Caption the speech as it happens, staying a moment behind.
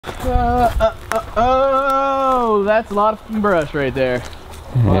Oh, that's a lot of brush right there.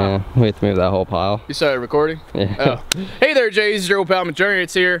 Wow. Yeah, we have to move that whole pile. You started recording? Yeah. Oh. Hey there, Jays, your old pal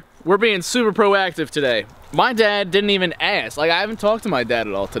McJuggerNuggets here. We're being super proactive today. My dad didn't even ask. Like, I haven't talked to my dad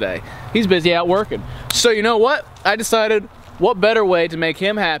at all today. He's busy out working. So you know what? I decided, what better way to make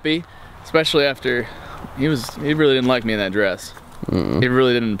him happy, especially after he really didn't like me in that dress. He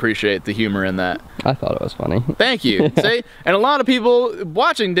really didn't appreciate the humor in that. I thought it was funny. Thank you. See? And a lot of people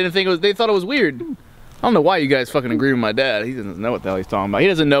watching didn't think it was, they thought it was weird. I don't know why you guys fucking agree with my dad. He doesn't know what the hell he's talking about. He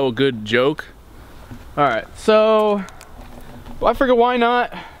doesn't know a good joke. Alright, so well, I figured why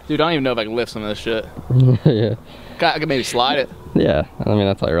not? Dude, I don't even know if I can lift some of this shit. Yeah. I could maybe slide it. Yeah, I mean,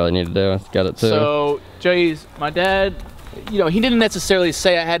 that's all you really need to do is get it too. So, Jays, my dad, you know, he didn't necessarily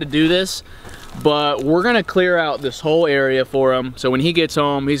say I had to do this, but we're gonna clear out this whole area for him. So when he gets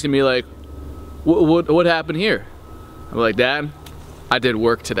home, he's gonna be like, what happened here? I'm like, Dad, I did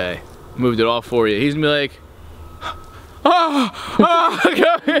work today. Moved it all for you. He's gonna be like,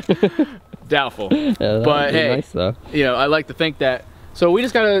 doubtful. Yeah, but hey, nice, though. You know, I like to think that. So we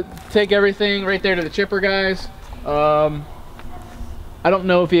just gotta take everything right there to the chipper, guys. I don't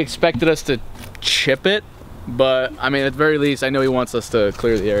know if he expected us to chip it, but I mean, at the very least, I know he wants us to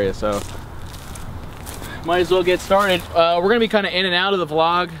clear the area, so might as well get started. We're gonna be kind of in and out of the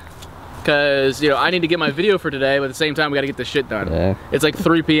vlog because, you know, I need to get my video for today, but at the same time, we gotta get this shit done. Yeah. It's like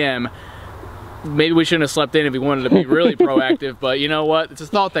 3 p.m. Maybe we shouldn't have slept in if we wanted to be really proactive, but you know what? It's a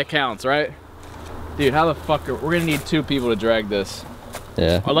thought that counts, right? Dude, how the fuck we're gonna need 2 people to drag this.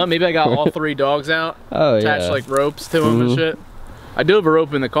 Yeah. Maybe I got all 3 dogs out. Oh, attached like ropes to them and shit. I do have a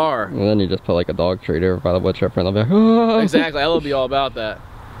rope in the car. And then you just put like a dog treat over by the wood chipper and they'll be like, oh. Exactly, I'll be all about that.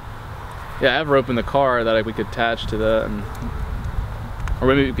 Yeah, I have a rope in the car that we could attach to that. Or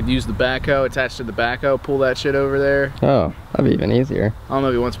maybe we could use the backhoe, attach to the backhoe, pull that shit over there. Oh, that'd be even easier. I don't know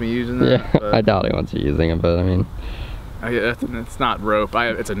if he wants me using that. Yeah, but I doubt he wants you using it, but I mean. It's not rope,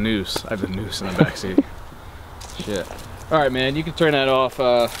 it's a noose. I have a noose in the backseat. Shit. Alright, man, you can turn that off.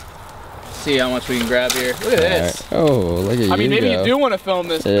 See how much we can grab here. Look at this. Right. Oh, look at you. I mean, maybe you do want to film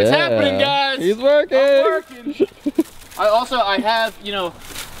this. Yeah. It's happening, guys. He's working. I'm working. I have, you know,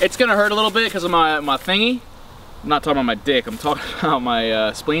 it's going to hurt a little bit because of my thingy. I'm not talking about my dick. I'm talking about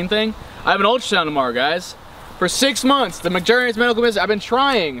my spleen thing. I have an ultrasound tomorrow, guys. For 6 months, the McJuggerNuggets medical business, I've been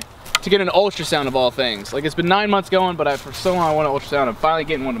trying to get an ultrasound of all things. Like, it's been 9 months going, but for so long I want an ultrasound. I'm finally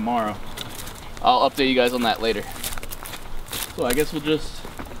getting one tomorrow. I'll update you guys on that later. So I guess we'll just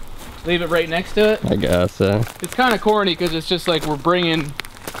leave it right next to it. I guess, It's kind of corny because it's just like we're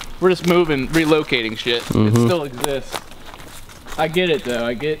just moving, relocating shit. It still exists. I get it though.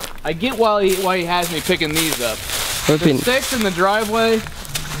 I get why he has me picking these up. There's 6 in the driveway,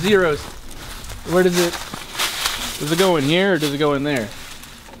 0. Where does it go in here or does it go in there?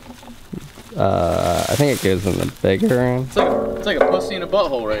 I think it goes in the bigger end. It's like a pussy in a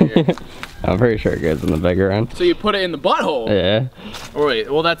butthole right here. I'm pretty sure it goes in the bigger end. So you put it in the butthole? Yeah. Or wait,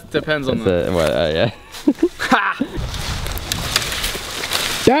 well that depends on yeah. Ha!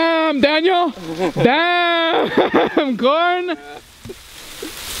 Damn, Daniel! Damn, Corn!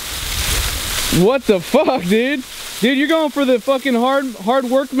 What the fuck, dude? Dude, you're going for the fucking hard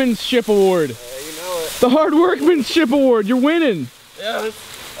workmanship award. You know it. The hard workmanship award. You're winning. Yeah.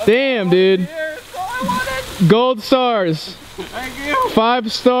 Damn, dude. Gold stars. Thank you.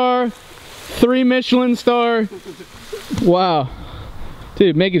 5-star, 3 Michelin star. Wow.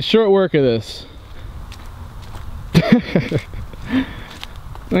 Dude, making short work of this. I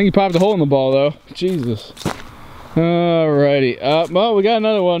think you popped a hole in the ball though. Jesus. Alrighty. Well, we got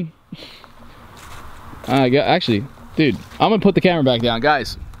another one. Actually, dude, I'm gonna put the camera back down.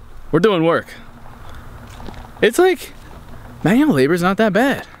 Guys, we're doing work. It's like, manual labor's not that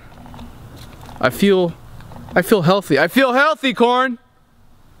bad. I feel healthy. I feel healthy, Corn.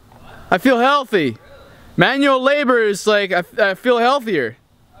 I feel healthy. Manual labor is like, I feel healthier.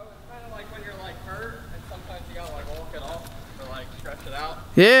 Oh, it's kind of like when you're like hurt and sometimes you gotta like walk it off or like stretch it out.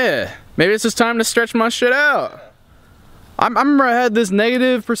 Yeah, maybe it's just time to stretch my shit out. I remember I had this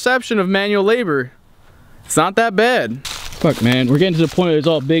negative perception of manual labor. It's not that bad. Fuck, man, we're getting to the point where there's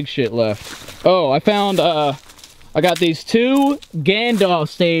all big shit left. Oh, I found, I got these 2 Gandalf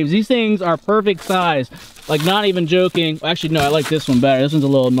staves. These things are perfect size. Like, not even joking. Actually, no, I like this one better. This one's a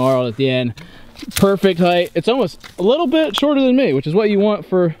little gnarled at the end. Perfect height. It's almost a little bit shorter than me, which is what you want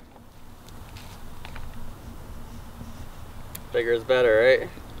for... Bigger is better,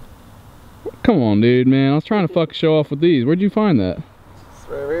 right? Come on, dude, man. I was trying to fucking show off with these. Where'd you find that? It's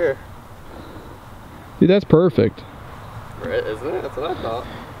right over here. Dude, that's perfect. Right, isn't it? That's what I thought.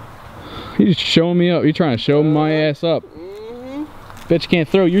 You just showing me up. You're trying to show my ass up. Bet you can't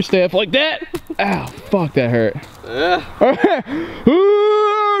throw your staff like that. Ow, fuck, that hurt.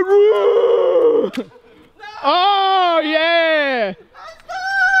 Oh, yeah.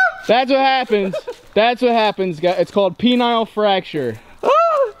 That's what happens. That's what happens, guys. It's called penile fracture.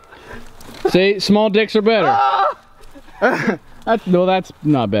 See, small dicks are better. That's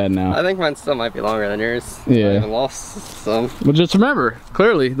not bad now. I think mine still might be longer than yours. Yeah. I even lost some. Well, just remember,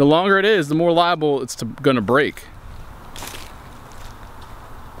 clearly, the longer it is, the more liable it's gonna break.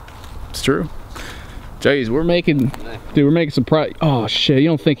 It's true. Jeez, we're making some oh shit, you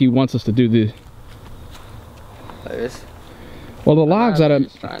don't think he wants us to do the... Those. Well, the logs out of...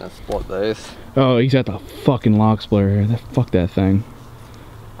 He's trying to split those. Oh, he's at the fucking log splitter here. Fuck that thing.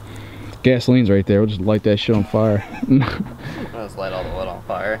 Gasoline's right there. We'll just light that shit on fire. I'll just light all the wood on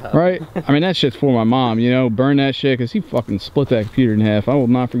fire. Right? I mean, that shit's for my mom, you know? Burn that shit, because he fucking split that computer in half. I will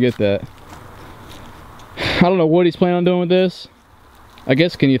not forget that. I don't know what he's planning on doing with this. I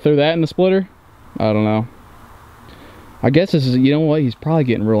guess, can you throw that in the splitter? I don't know. I guess this is, you know what? He's probably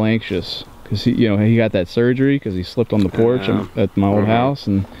getting real anxious. Because he got that surgery because he slipped on the porch at my old house.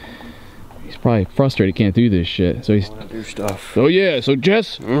 And he's probably frustrated he can't do this shit. So he's I want to do stuff. Oh yeah, so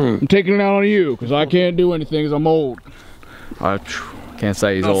Jess, I'm taking it out on you because I can't do anything because I'm old. I can't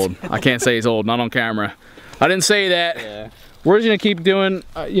say he's old. I can't say he's old, not on camera. I didn't say that. Yeah. We're just gonna keep doing,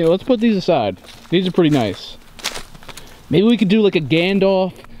 let's put these aside. These are pretty nice. Maybe we could do like a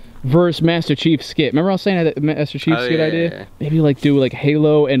Gandalf versus Master Chief skit. Remember I was saying that Master Chief skit idea? Yeah. Maybe like do like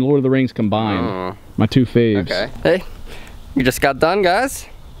Halo and Lord of the Rings combined. My two faves. Okay. Hey, we just got done, guys.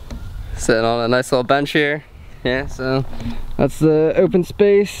 Sitting on a nice little bench here. Yeah, so that's the open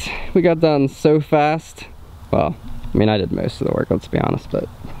space. We got done so fast. Well, I mean, I did most of the work, let's be honest, but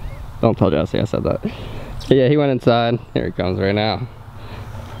don't tell Jesse I said that. But yeah, he went inside. Here he comes right now.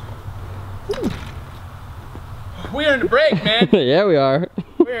 We are in the break, man. Yeah, we are.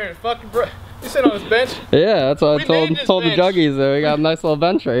 We're in a fucking break. You sit on this bench? Yeah, that's what I told the juggies though. We got a nice little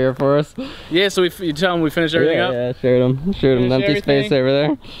bench right here for us. Yeah, so you tell them we finished everything up? Yeah, showed him the empty space over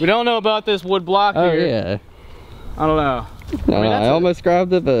there. We don't know about this wood block here. Oh yeah. I don't know. I almost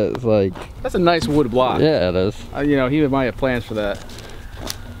grabbed it, but it's like... That's a nice wood block. Yeah, it is. He might have plans for that.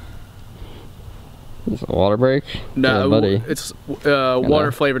 It's a water break? No, yeah, buddy. It's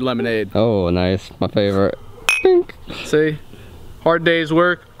water flavored lemonade. Oh, nice. My favorite. See? Hard day's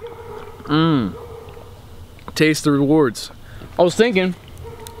work. Taste the rewards. I was thinking,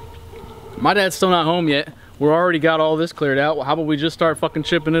 my dad's still not home yet. We're already got all this cleared out. Well, how about we just start fucking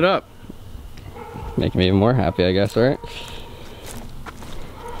chipping it up? Make me even more happy, I guess, right?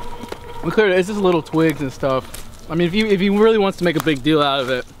 We cleared it. It's just little twigs and stuff. I mean, if he really wants to make a big deal out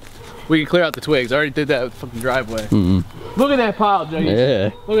of it, we can clear out the twigs. I already did that with the fucking driveway. Look at that pile, Juggy. Yeah.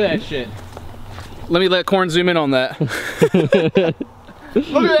 Look at that shit. Let me let Corn zoom in on that.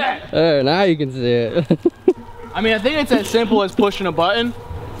 Look at that! Oh, now you can see it. I mean, I think it's as simple as pushing a button,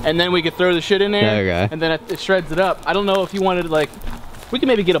 and then we could throw the shit in there, okay. and then it shreds it up. I don't know if you wanted to, like, we could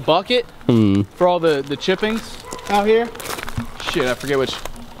maybe get a bucket for all the chippings out here. Shit, I forget which.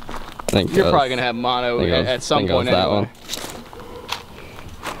 You're probably gonna have mono at some point anyway. That one.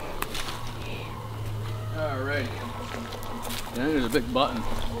 All right. Yeah, there's a big button.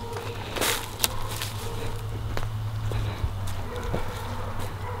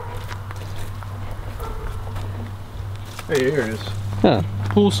 Hey, here it is. Huh.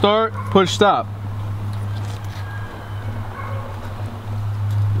 Pull start, push stop.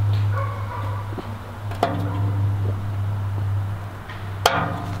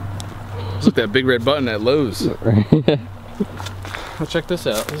 Look at that big red button at Lowe's. Oh, check this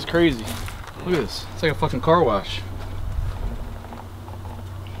out. This is crazy. Look at this. It's like a fucking car wash.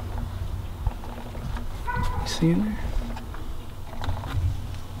 You see in there?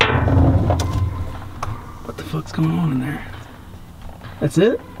 What the fuck's going on in there? That's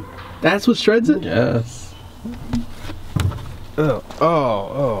it? That's what shreds it? Yes. Oh,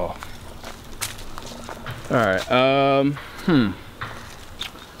 oh, oh. Alright,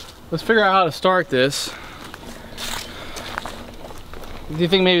 let's figure out how to start this. Do you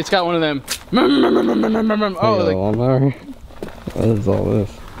think maybe it's got one of them? Oh, like, what is all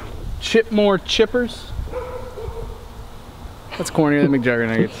this? Chip more chippers? That's cornier than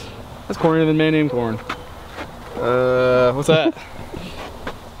McJuggerNuggets. That's cornier than man named Corn. What's that?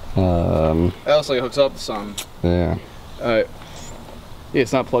 That looks like it hooks up to something. Yeah. Alright. Yeah,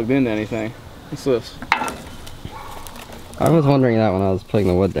 it's not plugged into anything. What's this? I was wondering that when I was putting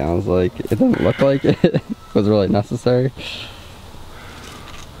the wood down. I was like, it doesn't look like it was really necessary.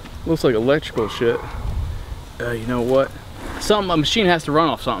 Looks like electrical shit. You know what? A machine has to run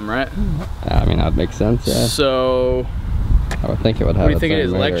off something, right? I mean, that makes sense, yeah. So, I would think it would have. What do you think it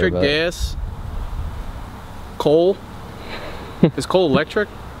is? Electric, gas, coal? Is coal electric?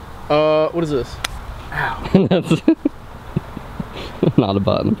 What is this? Ow. That's not a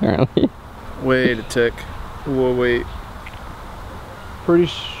button, apparently. Wait a tick. Whoa, wait.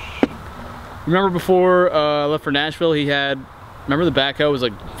 Remember before I left for Nashville, he had. Remember the backhoe was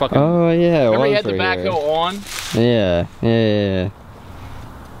like fucking. Oh yeah. Remember he had the backhoe on? Yeah.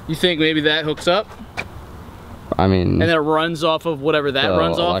 You think maybe that hooks up? I mean. And then it runs off of whatever that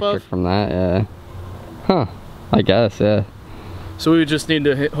runs off of? From that, yeah. Huh. I guess, yeah. So we would just need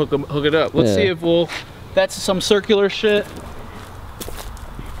to hook it up. Let's see if we'll. That's some circular shit.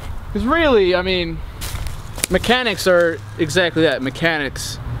 Because really, I mean, mechanics are exactly that.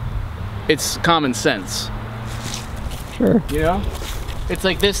 Mechanics, it's common sense. Sure. You know? It's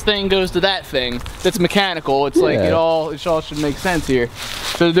like this thing goes to that thing. That's mechanical. It's like it all should make sense here.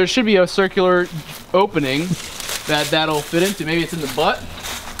 So there should be a circular opening that'll fit into. Maybe it's in the butt.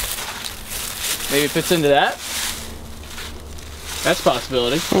 Maybe it fits into that. That's a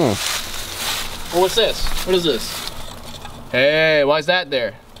possibility. Oh. Or what's this? What is this? Hey, why is that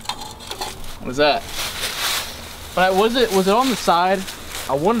there? What is that? But was it on the side?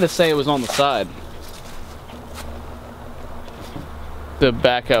 I wanted to say it was on the side. The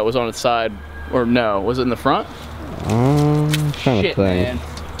backhoe was on its side, or no? Was it in the front? I'm trying to think. Man.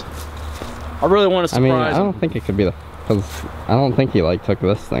 I really want to surprise I don't think it could be because I don't think he like took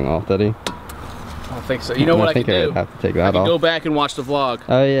this thing off, did he? I don't think so. You know what I can do? I'd have to take that off. Go back and watch the vlog.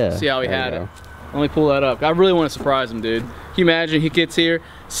 Oh yeah. See how he had it. Let me pull that up. I really want to surprise him, dude. Can you imagine he gets here,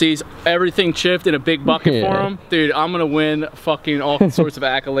 sees everything chipped in a big bucket for him? Dude, I'm gonna win fucking all sorts of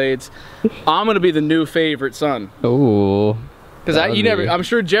accolades. I'm gonna be the new favorite son. Ooh. Because I'm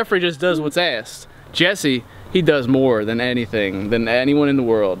sure Jeffrey just does what's asked. Jesse, he does more than anything, than anyone in the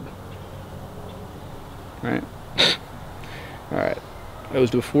world. Right? Alright. That was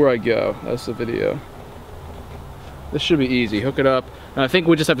before I go. That's the video. This should be easy. Hook it up. And I think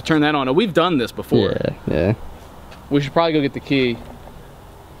we just have to turn that on. And we've done this before. Yeah. We should probably go get the key.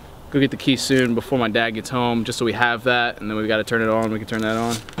 Go get the key soon before my dad gets home, just so we have that. And then we've got to turn it on. We can turn that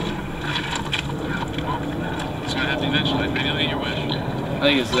on. It's gonna happen eventually. Maybe you'll get your wish. I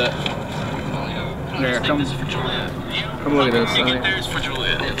think it's that. There, come. This is for Juliet. Come look at this. There's for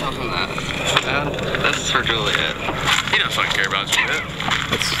Juliet. Yeah, tell him that. This is for Juliet. He doesn't fucking care about Juliet.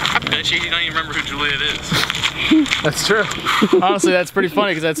 I bet you he don't even remember who Juliet is. That's true. Honestly, that's pretty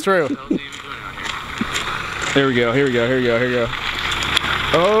funny because that's true. Here we go. Here we go. Here we go. Here we go.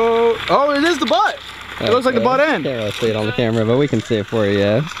 Oh, it is the butt. It looks like the butt end. Can't really see it on the camera, but we can see it for you.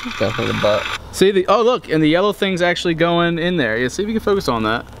 Yeah, it's definitely the butt. See oh look, and the yellow thing's actually going in there. Yeah, see if you can focus on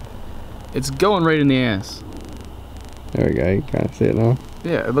that. It's going right in the ass. There we go. You can kind of see it now.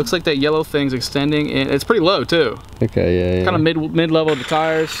 Yeah, it looks like that yellow thing's extending, and it's pretty low too. Okay, yeah. Kind of mid-level of the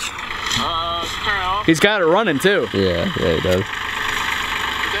tires. He's got it running too. Yeah, he does.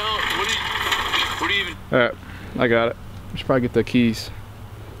 What do you even? All right, I got it. I should probably get the keys.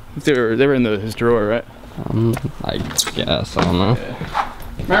 They were in his drawer, right? I guess, I don't know. Yeah.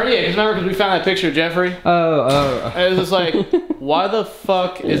 Remember because we found that picture of Jeffrey? Oh. And it was just like, why the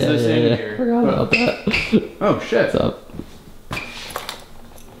fuck is this in here? Forgot about that. Oh shit. What's up?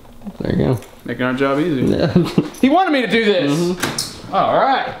 There you go. Making our job easy. Yeah. He wanted me to do this. All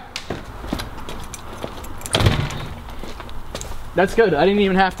right. That's good. I didn't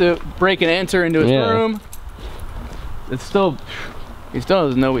even have to break and enter into his room. It's still, he still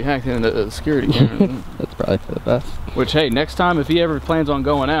doesn't know we hacked into the security camera. That's probably for the best. Which, hey, next time if he ever plans on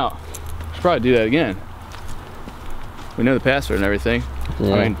going out, we should probably do that again. We know the password and everything.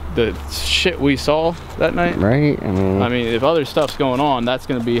 Yeah. I mean, the shit we saw that night. Right. I mean, if other stuff's going on, that's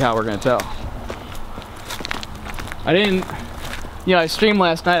going to be how we're going to tell. I didn't, you know, I streamed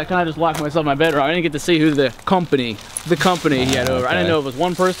last night. I kind of just locked myself in my bedroom. I didn't get to see who the company he had over. I didn't know if it was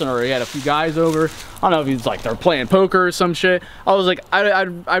one person or he had a few guys over. I don't know if he's like they're playing poker or some shit. I was like,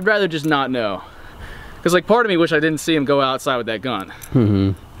 I'd rather just not know. Because like part of me wish I didn't see him go outside with that gun.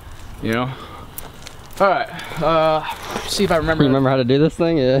 Mm-hmm. You know? All right, see if I remember. You remember how to do this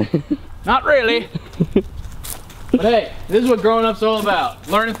thing? Yeah. Not really. But hey, this is what growing up's all about.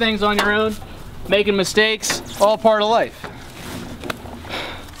 Learning things on your own, making mistakes, all part of life.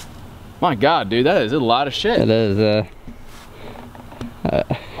 My God, dude, that is a lot of shit. It is, I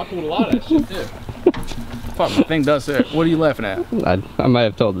pulled a lot of that shit too. Fuck, my thing does it. What are you laughing at? I might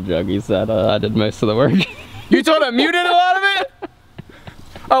have told the juggies that I did most of the work. You told him you did a lot of it?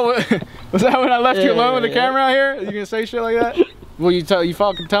 Oh, was that when I left you alone with the camera out here? You gonna say shit like that? Well, you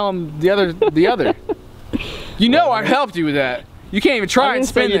fucking tell him the other. You know I helped you with that. You can't even try and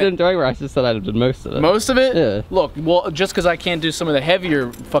spin it. You didn't do it. I just said I did most of it. Most of it? Yeah. Look, well, just because I can't do some of the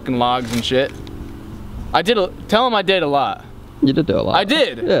heavier fucking logs and shit. Tell him I did a lot. You did do a lot. I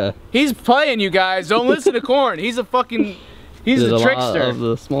did. Yeah. He's playing, you guys. Don't listen to Corn. He's a fucking, he's a trickster. Lot of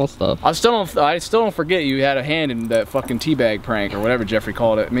the small stuff. I still don't forget you had a hand in that fucking teabag prank or whatever Jeffrey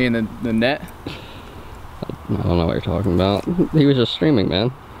called it. Me and the net. I don't know what you're talking about. He was just streaming,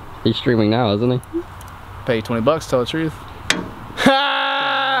 man. He's streaming now, isn't he? Pay you 20 bucks, tell the truth.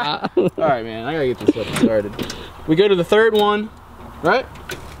 Ha! Alright, man, I gotta get this up started. We go to the third one, right?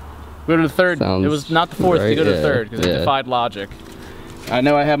 We go to the third. Sounds it was not the fourth, right, we go to the third, because it defied logic. I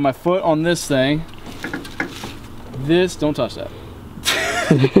know I have my foot on this thing. This, don't touch that.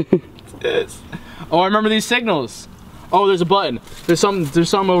 This. Oh, I remember these signals. Oh, there's a button. There's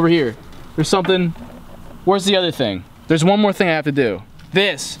something over here. There's something. Where's the other thing? There's one more thing I have to do.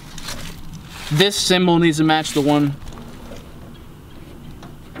 This symbol needs to match the one.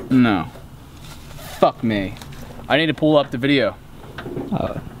 No. Fuck me. I need to pull up the video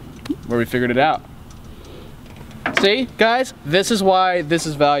where we figured it out. See, guys, this is why this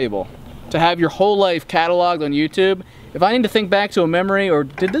is valuable. To have your whole life cataloged on YouTube. If I need to think back to a memory, or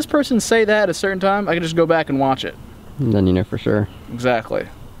did this person say that at a certain time, I can just go back and watch it. And then you know for sure. Exactly.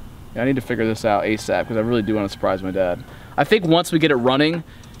 Yeah, I need to figure this out ASAP, because I really do want to surprise my dad. I think once we get it running,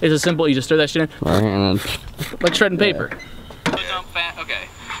 it's as simple, you just throw that shit in. Right, and then... like shredding paper. Okay,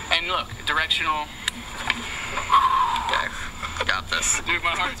 and look, directional. Okay, got this. Dude, my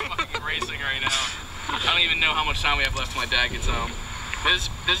heart's fucking racing right now. I don't even know how much time we have left when my dad gets home. This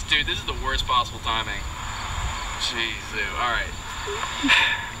is the worst possible timing. Jeez, dude, alright.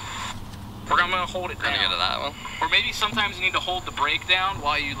 We're gonna hold it down. Gonna get to that one. Or maybe sometimes you need to hold the brake down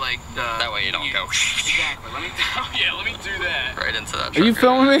while you like that way you don't go. Exactly. Let me do that. Right into that truck. Are you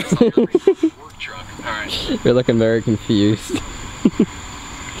filming me? Work truck. Alright. You're looking very confused.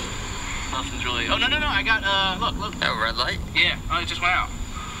 Nothing's really. Oh no, I got look. Oh, red light? Yeah. Oh, it just went out.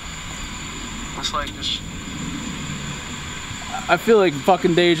 Looks like just. I feel like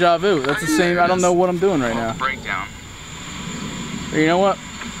fucking deja vu. That's the same. I don't know what I'm doing right now. Breakdown. You know what?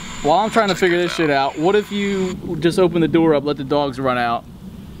 While I'm trying to figure this shit out, what if you just open the door up, let the dogs run out?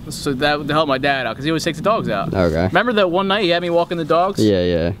 So that would help my dad out, because he always takes the dogs out. Okay. Remember that one night he had me walking the dogs?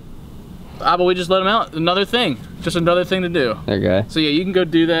 Yeah. How about we just let him out? Another thing. Just another thing to do. Okay. So yeah, you can go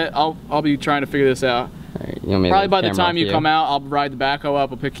do that. I'll be trying to figure this out. Alright, you want me to Probably leave by the the camera time with you come out, I'll ride the backhoe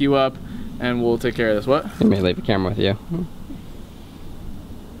up, I'll pick you up, and we'll take care of this. What? You want me to leave the camera with you?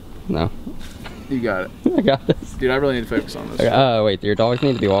 No. You got it. I got this. Dude, I really need to focus on this. Okay. Oh, wait, do your dogs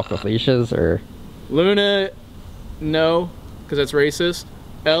need to be walked with leashes, or? Luna, no, because that's racist.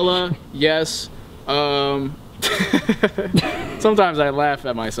 Ella, yes. Sometimes I laugh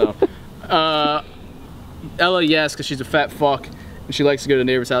at myself. Ella, yes, because she's a fat fuck, and she likes to go to the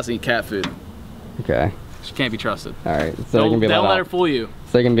neighbor's house and eat cat food. Okay. She can't be trusted. Alright, so don't let her fool you.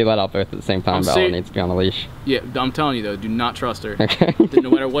 So they can be let out both at the same time, but Ella needs to be on the leash. Yeah, I'm telling you though, do not trust her. Okay. No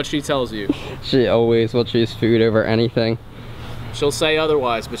matter what she tells you. She always will choose food over anything. She'll say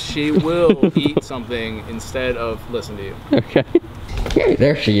otherwise, but she will eat something instead of listen to you. Okay. Okay,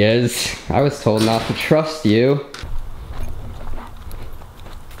 there she is. I was told not to trust you.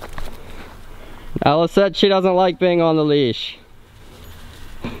 Ella said she doesn't like being on the leash.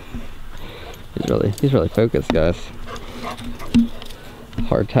 He's really focused, guys.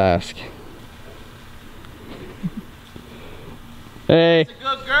 Hard task. Hey. That's a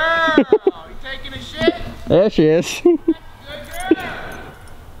good girl. You taking a shit? There she is. Good girl.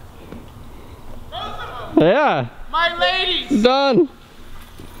 Both of them. Yeah. My ladies. Done.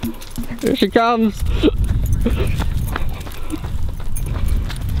 Here she comes.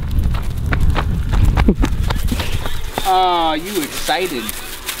 Oh, you excited.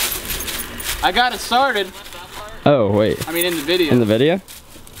 I got it started. Oh, wait. I mean, in the video. In the video?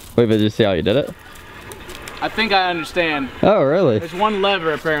 Wait, but did you see how you did it? I think I understand. Oh, really? There's one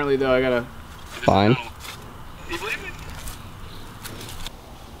lever, apparently, though. I gotta... Fine. You believe me?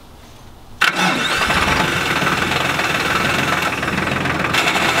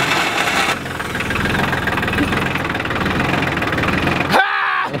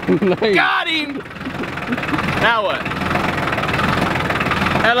 Nice. Got him! Now what?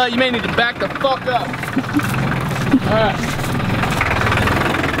 Ella, you may need to back the fuck up. Alright.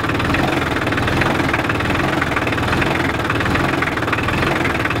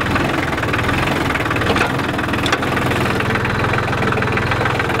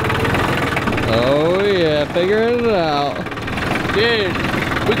 Oh yeah, figuring it out. Dude,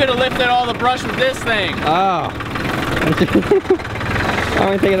 we could have lifted all the brush with this thing. Oh. I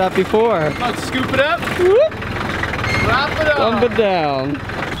didn't think of that before. Let's scoop it up. Whoop. Drop it off. Dump it down.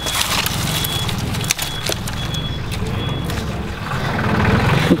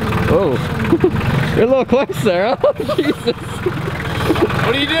 Oh, you're a little close there, huh? Jesus.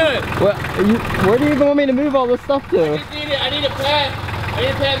 What are you doing? Where do you even want me to move all this stuff to? I need a pad. I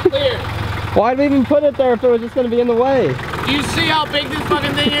need a pad clear. Why'd we even put it there if it was just going to be in the way? Do you see how big this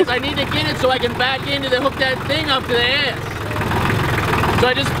fucking thing is? I need to get it so I can back into the hook that thing up to the ass. So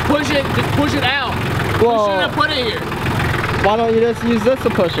I just push it out. Well, You shouldn't have put it here. Why don't you just use this to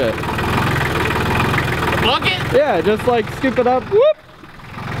push it? The bucket? Yeah, just like scoop it up. Whoop.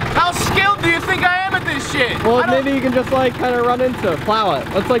 How skilled do you think I am at this shit? Well, maybe you can just like kind of run into it, plow it.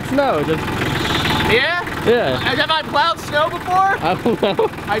 It's like snow, just. Yeah? Yeah. Have I plowed snow before? I don't know.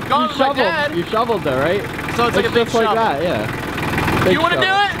 I've gone with my dad. You shoveled though, right? So it's like a big just shovel. like that, yeah. Big You want to do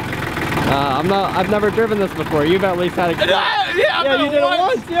shovel. it? I've never driven this before. You've at least had experience. Yeah, you did it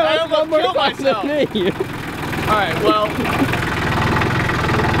once. Yeah, I that's one almost more killed time myself. than me. Alright, well. You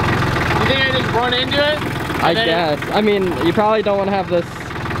think I just run into it? I guess. I mean, you probably don't want to have this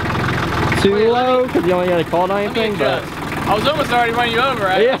too low because you only got to call it anything, but. I was almost already running you over,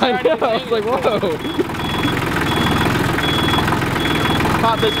 right? Yeah, I know. I was like, whoa.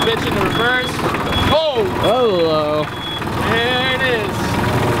 Pop this bitch in the reverse. Oh! Hello. There it is.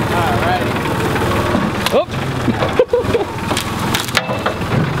 Alright. Oh.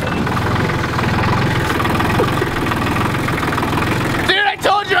 Dude, I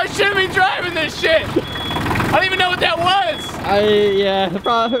told you I shouldn't be driving this shit. I don't even know what that was. Yeah,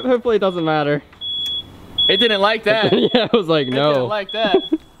 hopefully it doesn't matter. It didn't like that. Yeah, I was like, no. It didn't like that.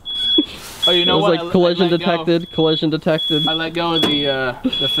 Oh, you know what? It was like collision detected, collision detected. I let go of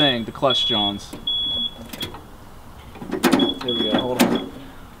the thing, the clutch johns. There we go, hold on.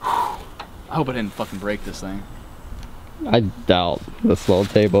 I hope I didn't fucking break this thing. I doubt this little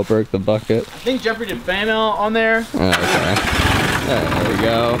table broke the bucket. I think Jeffrey did fan mail on there. Okay. There we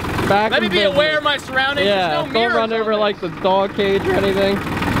go. Back Let me be aware of my surroundings. Yeah, There's no don't run over like the dog cage or anything.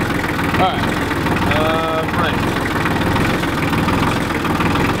 Alright. Right.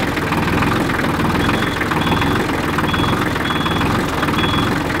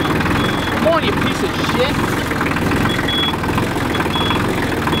 Come on, you piece of shit.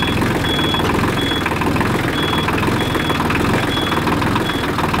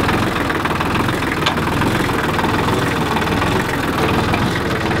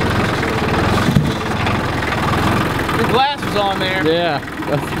 Your glass was on there. Yeah,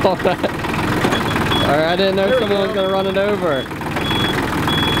 that's all that. Alright, I didn't know someone was gonna run it over.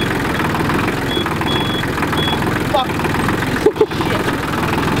 Fuck.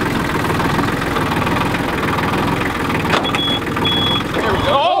 There we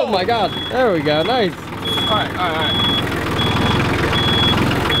go. Oh my god, there we go, nice. Alright, alright.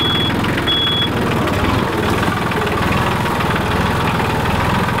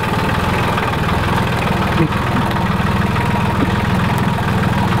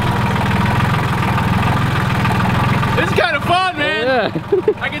 This is kind of fun, man. Yeah.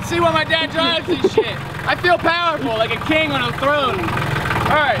 I can see why my dad drives this shit. I feel powerful, like a king on a throne.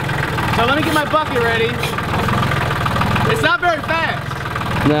 Alright, so let me get my bucket ready. It's not very fast.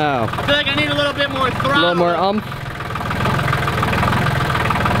 No. I feel like I need a little bit more throttle. A little more I'm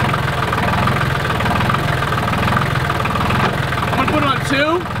gonna put it on 2.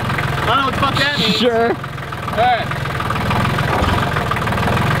 I don't know what the fuck that means. Sure. Alright.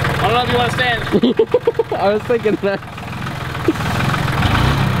 I don't know if you want to stand. I was thinking that.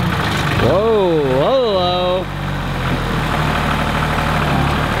 Whoa, hello.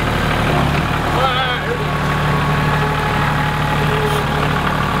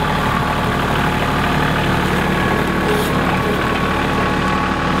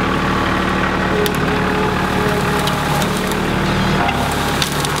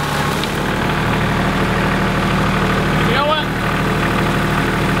 You know what?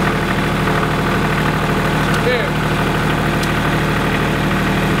 Here.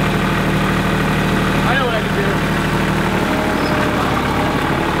 I know what I can do.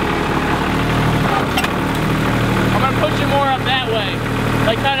 I'm gonna push you more up that way.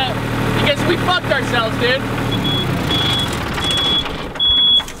 Like kinda, because we fucked ourselves, dude.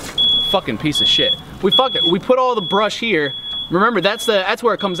 Fucking piece of shit. We fucked it. We put all the brush here. Remember, that's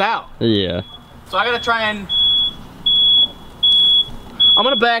where it comes out. Yeah. So I gotta try and, I'm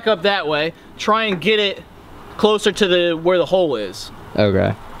gonna back up that way, try and get it closer to where the hole is.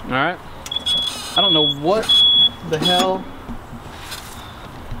 Okay. All right. I don't know what the hell.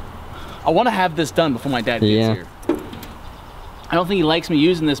 I want to have this done before my dad gets here. I don't think he likes me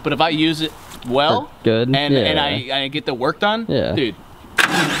using this, but if I use it well, good, and yeah. I get the work done, Yeah. dude,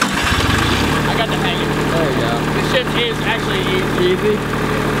 I got the hang of it. There you go. This shift is actually easy. Easy?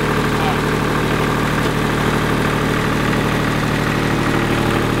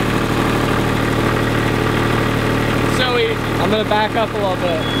 So easy. I'm gonna back up a little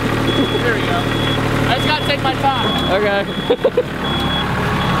bit. There we go. I just gotta take my time. Okay.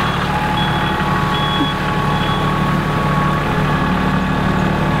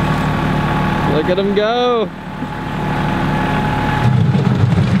 Look at him go.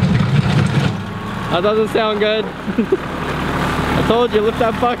 That doesn't sound good. I told you, lift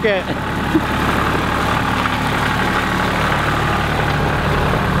that bucket.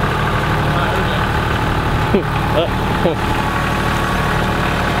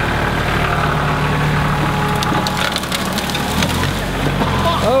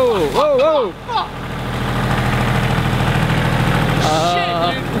 Oh, whoa, whoa. Shit,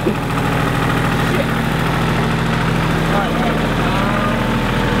 dude. Shit. Alright.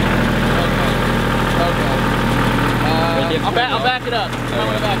 Okay. I'll back it up. I'm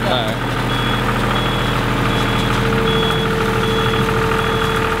gonna back up. Alright.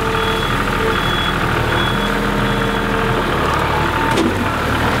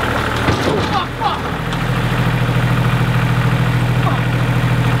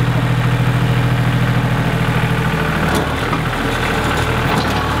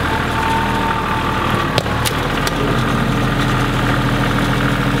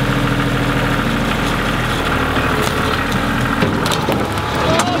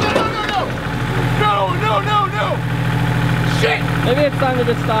 Maybe it's time to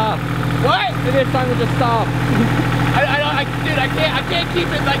just stop. What? Maybe it's time to just stop. Dude, I can't keep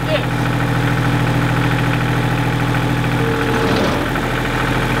it like this.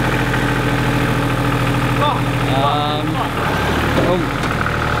 Fuck.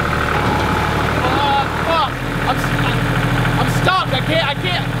 I'm stuck. I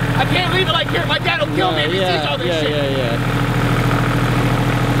can't leave it like here. My dad will kill me if he sees all this shit. Yeah.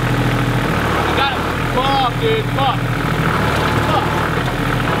 I got it. Fuck, dude. Fuck.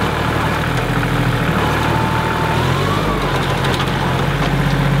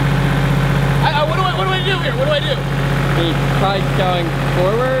 What do I do here? What do I do? He tried going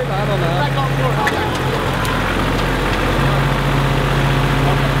forward? I don't know. Back on forward. Okay.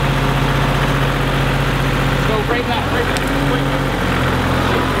 Go right back.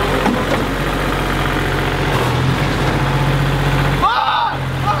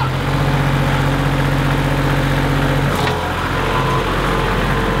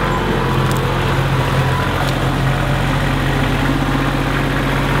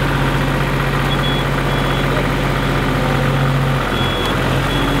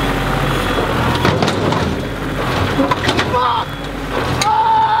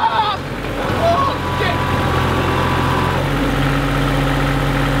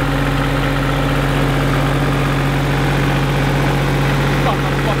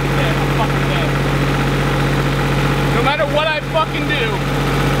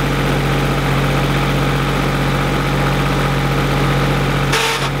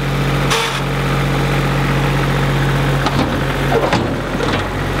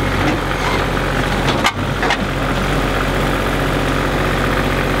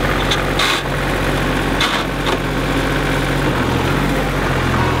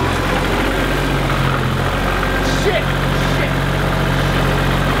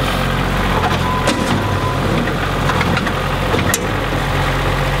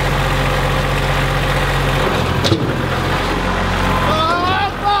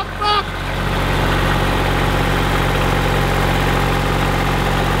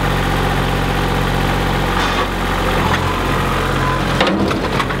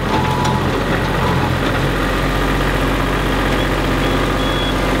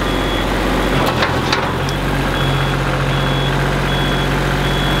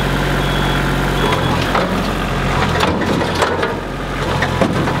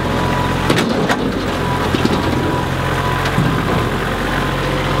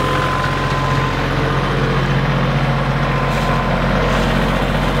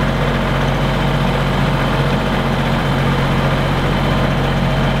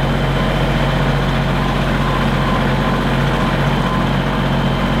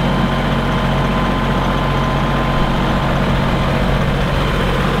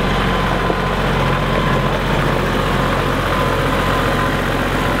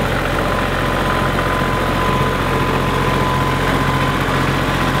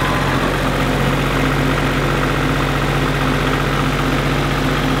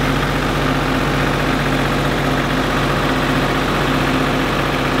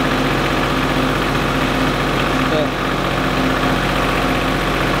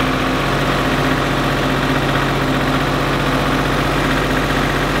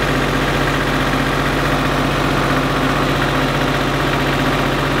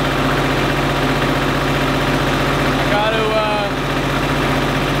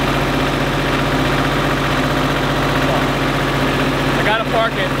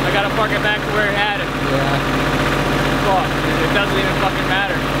 fucking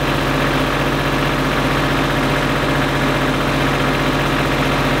matter.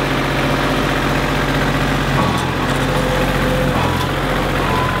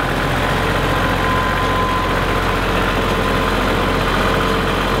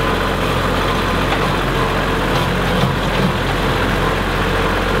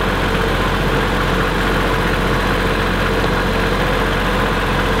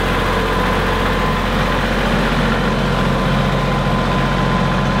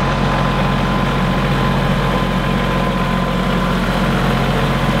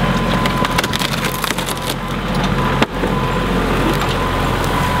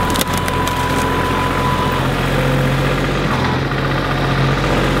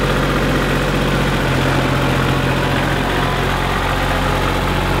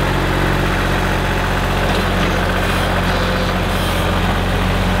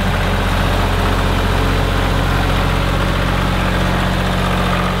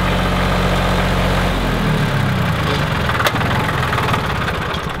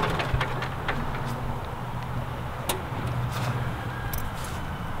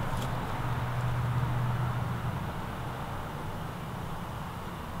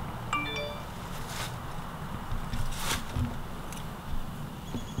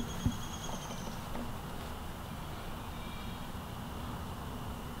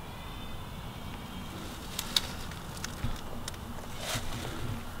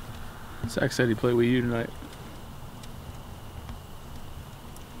 Zach said he'd play with you tonight.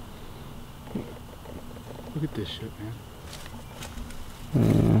 Look at this shit, man.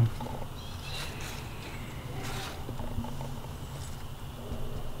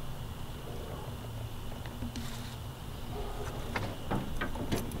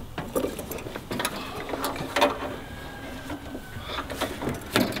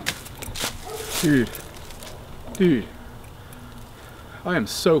 Dude, I am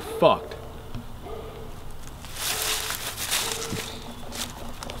so fucked.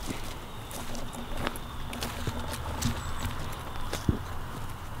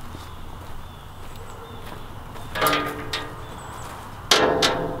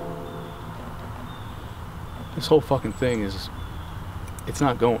 This whole fucking thing is, it's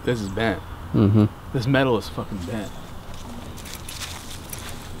not going, this is bent. Mm-hmm. This metal is fucking bent.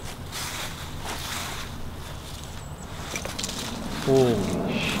 Holy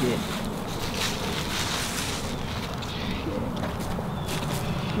shit.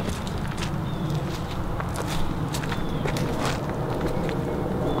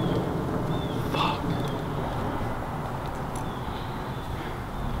 Fuck.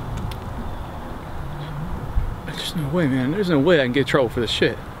 There's no way, man. There's no way I can get in trouble for this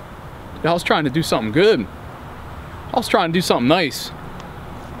shit. I was trying to do something good. I was trying to do something nice.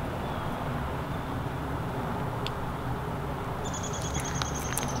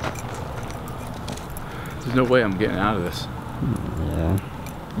 There's no way I'm getting out of this. Yeah.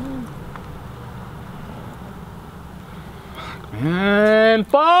 Man,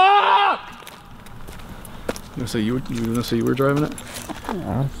 fuck! You gonna say you were driving it?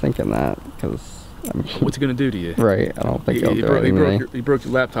 Yeah, I was thinking that because what's it gonna do to you? Right. I don't think it'll do anything. You broke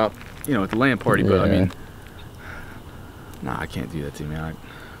your laptop, you know, at the LAN party. Yeah. But I mean, nah, I can't do that to you, man.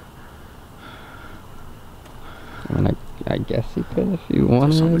 I mean, I guess you could if you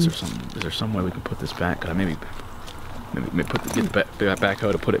wanted. Is there some way we can put this back? Maybe get the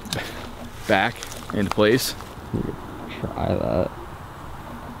backhoe to put it back into place. You could try that.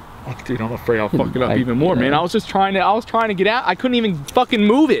 Oh, dude, I'm afraid I'll fuck it up even more, man. I was trying to get out. I couldn't even fucking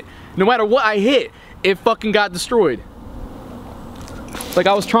move it. No matter what I hit, it fucking got destroyed. Like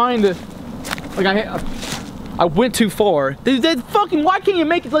I was trying to, like I went too far. Dude, that fucking, why can't you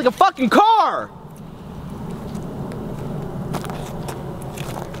make it like a fucking car?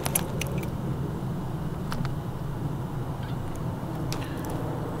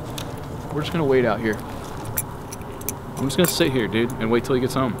 We're just gonna wait out here. I'm just gonna sit here, dude, and wait till he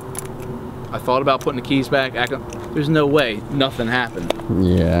gets home. I thought about putting the keys back. There's no way nothing happened.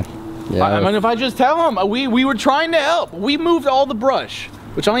 Yeah. Yeah. I mean, if I just tell him, we were trying to help. We moved all the brush,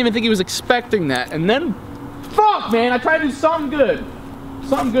 which I don't even think he was expecting that. And then, fuck, man, I tried to do something good.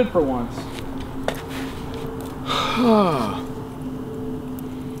 Something good for once.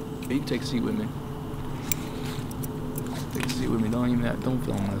 You can take a seat with me. Take a seat with me. Don't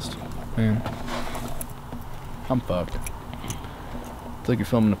film this. Man, I'm fucked. It's like you're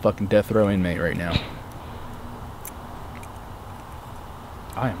filming a fucking death row inmate right now.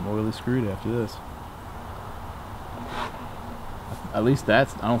 I am royally screwed after this. At least I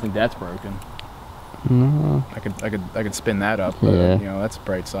don't think that's broken. No. I could spin that up, but you know, that's the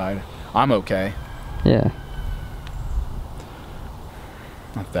bright side. I'm okay. Yeah.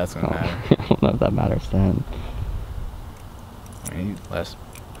 Not if that's gonna matter. I don't know if that matters to him. I mean, he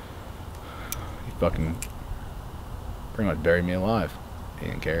fucking pretty much buried me alive. He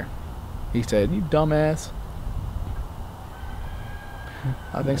didn't care. He said, "You dumbass."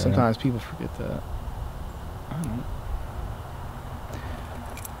 I think sometimes people forget that. I don't know.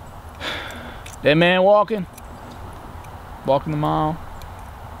 That man walking the mile.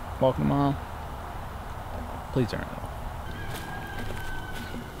 Please turn it off.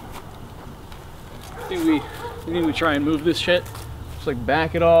 I think we try and move this shit. Just like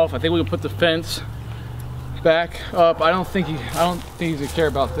back it off. I think we can put the fence back up. I don't think he's gonna care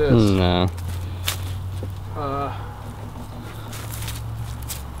about this. No.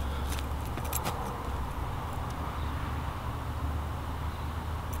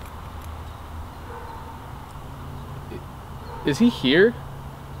 Is he here?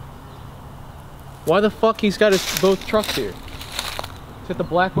 Why the fuck he's got his both trucks here? He's got the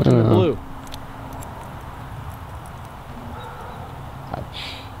black one and the blue.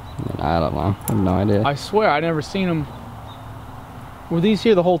 I don't know. I have no idea. I swear I never seen him. Were these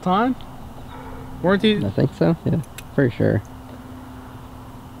here the whole time? Weren't these? I think so. Yeah, for sure.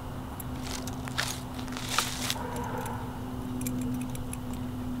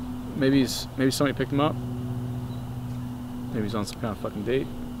 Maybe somebody picked him up. Maybe he's on some kind of fucking date.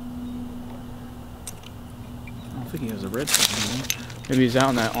 I don't think he has a red fucking one. Maybe he's out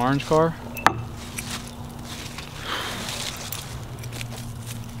in that orange car.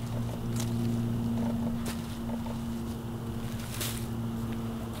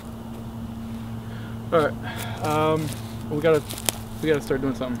 All right, we gotta start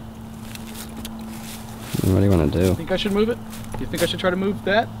doing something. What do you want to do? Think I should move it? Do you think I should try to move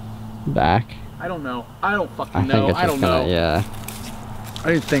that? Back? I don't know. I don't fucking I know. think it's I don't know. Yeah.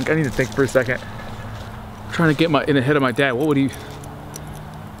 I need to think for a second. I'm trying to get in the head of my dad. What would he?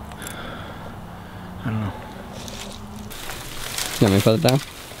 I don't know. You want me to put it down?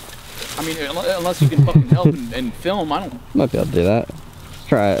 I mean, unless you can fucking help and film, I don't. Might be able to do that. Let's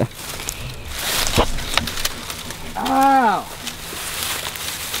try it. Ow!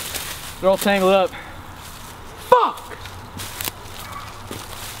 They're all tangled up. Fuck!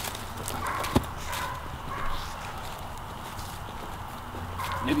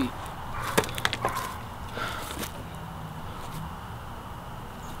 Maybe.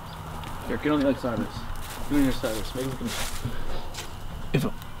 Here, get on the other side of this. Get on the other side of this. Maybe we can. If.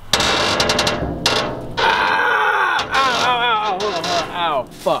 Ow! Hold on. Ow!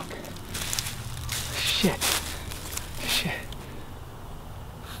 Fuck. Shit.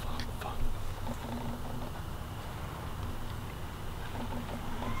 Fuck.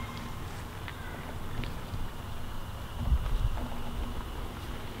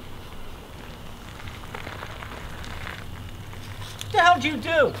 What the hell did you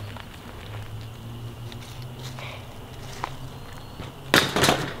do?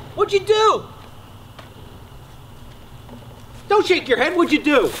 What'd you do? Don't shake your head, what'd you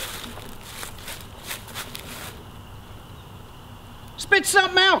do? Spit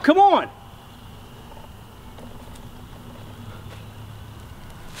something out, come on.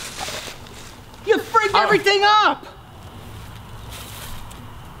 You freaked everything up.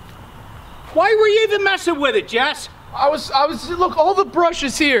 Why were you even messing with it, Jess? I was, look, all the brush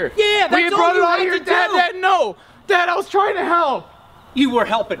is here. Yeah, that's we had all brought you it out had here. to Dad, do. no. Dad, I was trying to help. You were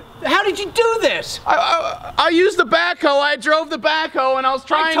helping. How did you do this? I used the backhoe. I drove the backhoe, and I was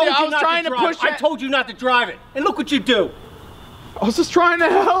trying to push it. I told you not to drive it, and look what you do. I was just trying to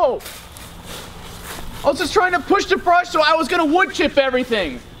help. I was just trying to push the brush, so I was gonna wood chip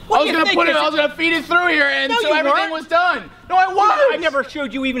everything. What I was gonna feed it through here, and No, so you everything weren't. was done. No, I was. I never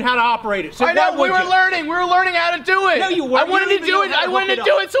showed you even how to operate it. So I know. why would We were you? learning. We were learning how to do it. No, you weren't. I wanted You to don't do even it. know how I to wanted hook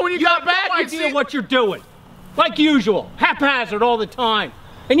to it do up. it. So when you got back, no you idea see. what you're doing. Like usual, haphazard all the time,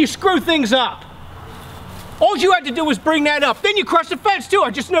 and you screw things up. All you had to do was bring that up. Then you crushed the fence too. I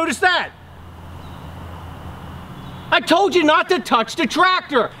just noticed that. I told you not to touch the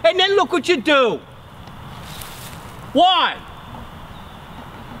tractor, and then look what you do. Why?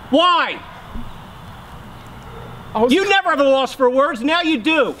 Why? You never have a loss for words, now you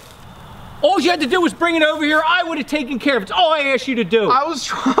do. All you had to do was bring it over here, I would have taken care of it. It's all I asked you to do. I was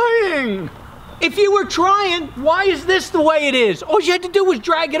trying. If you were trying, why is this the way it is? All you had to do was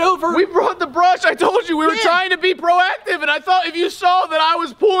drag it over. We brought the brush. I told you we were Yeah. trying to be proactive, and I thought if you saw that I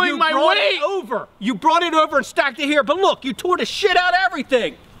was pulling my brought weight. it over. You brought it over and stacked it here, but look, you tore the shit out of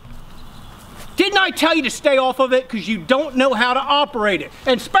everything. Didn't I tell you to stay off of it? Because you don't know how to operate it,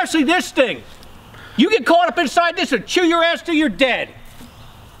 and especially this thing. You get caught up inside this and chew your ass till you're dead.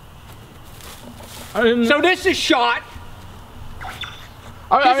 I didn't. So this is shot.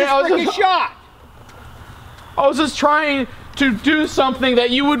 I was just trying to do something that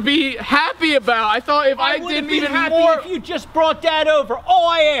you would be happy about. I thought if I didn't even more. If you just brought that over, all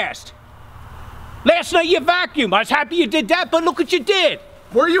I asked. Last night you vacuumed. I was happy you did that, but look what you did.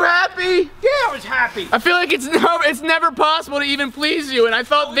 Were you happy? Yeah, I was happy. I feel like it's never possible to even please you, and I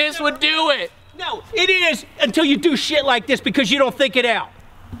thought this would do it. No, it is until you do shit like this because you don't think it out.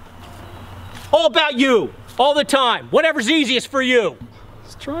 All about you, all the time. Whatever's easiest for you. I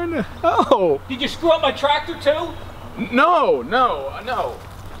was trying to help. Did you screw up my tractor too? No.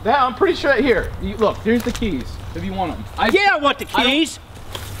 That I'm pretty sure. Here, look. Here's the keys. If you want them. I want the keys.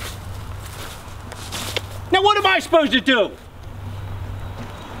 Now what am I supposed to do?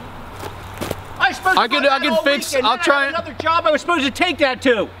 I can fix. Weekend. I'll try. Another job I was supposed to take that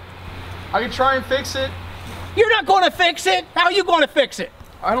to. I can try and fix it. You're not going to fix it. How are you going to fix it?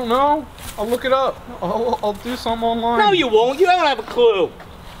 I don't know. I'll look it up. I'll do something online. No, you won't. You don't have a clue.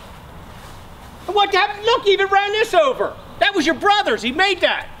 What happened? Look, you even ran this over. That was your brother's. He made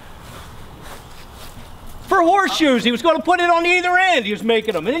that. For horseshoes. He was going to put it on either end. He was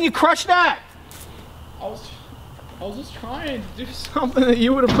making them. And then you crushed that. I was just trying to do something that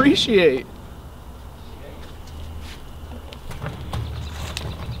you would appreciate.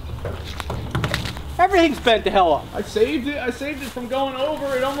 Everything's bent the hell up. I saved it from going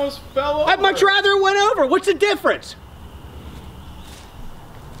over. It almost fell over. I'd much rather it went over. What's the difference?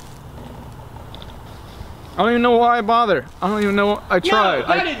 I don't even know why I bother. I don't even know. I tried. No,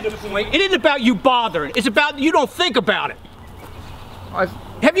 that isn't the point. It isn't about you bothering. It's about you don't think about it.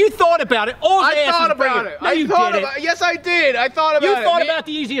 Have you thought about it? I thought about it. No, you didn't. Yes, I did. I thought about it. You thought about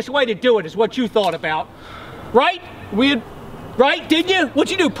the easiest way to do it is what you thought about. Right? Right? Didn't you? What'd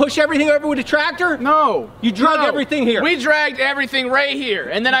you do? Push everything over with a tractor? No. You drug everything here. We dragged everything right here,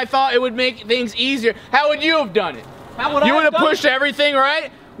 and then I thought it would make things easier. How would you have done it? How would you would have pushed everything,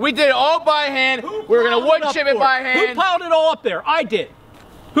 right? We did it all by hand. We were gonna wood chip it by hand. Who piled it all up there? I did.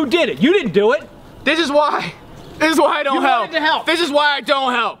 Who did it? You didn't do it. This is why I don't help. You wanted to help. This is why I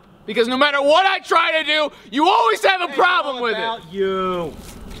don't help. Because no matter what I try to do, you always have a problem with it. All about you.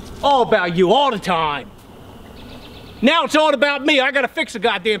 All about you, all the time. Now it's all about me. I gotta fix the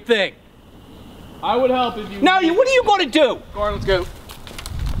goddamn thing. I would help if you. Now, what are you gonna do? Go on, let's go.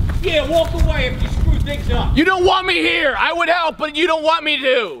 Yeah, walk away if you screw things up. You don't want me here. I would help, but you don't want me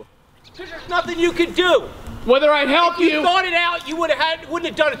to. Because there's nothing you can do. Whether I help you. If you thought it out, you wouldn't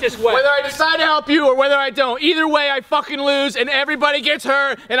have done it this way. Whether I decide to help you or whether I don't. Either way, I fucking lose and everybody gets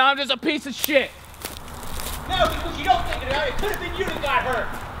hurt and I'm just a piece of shit. No, because you don't think it out. It could have been you that got hurt.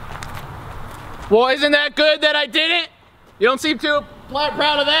 Well, isn't that good that I did it? You don't seem too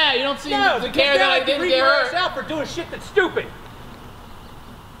proud of that. You don't seem to care that I didn't get hurt. Out for doing shit that's stupid.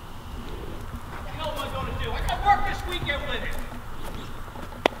 What the hell am I going to do? I got work this weekend with it.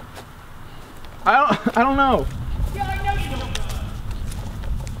 I don't know. Yeah, I know you don't know.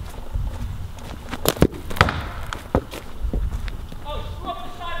 Oh, screw up the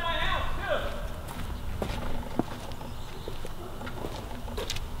side of my house, too.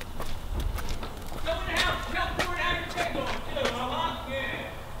 Go in the house, tell me where to have your check on, too, huh? Yeah.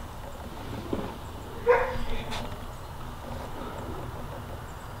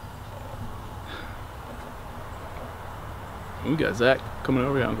 We got Zach coming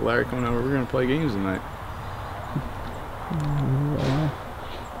over, Uncle Larry coming over. We're gonna play games tonight.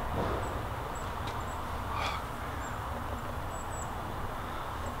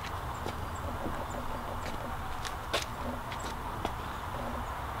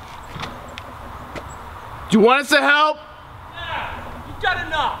 Do you want us to help? Nah, you've done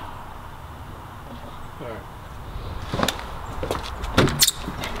enough. All right.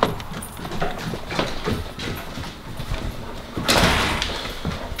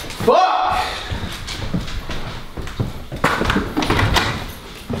 Fuck!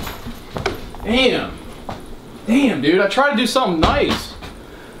 Damn, dude. I tried to do something nice.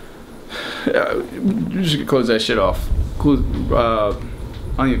 You're just gonna close that shit off.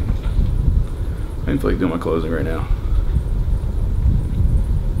 I didn't feel like doing my closing right now.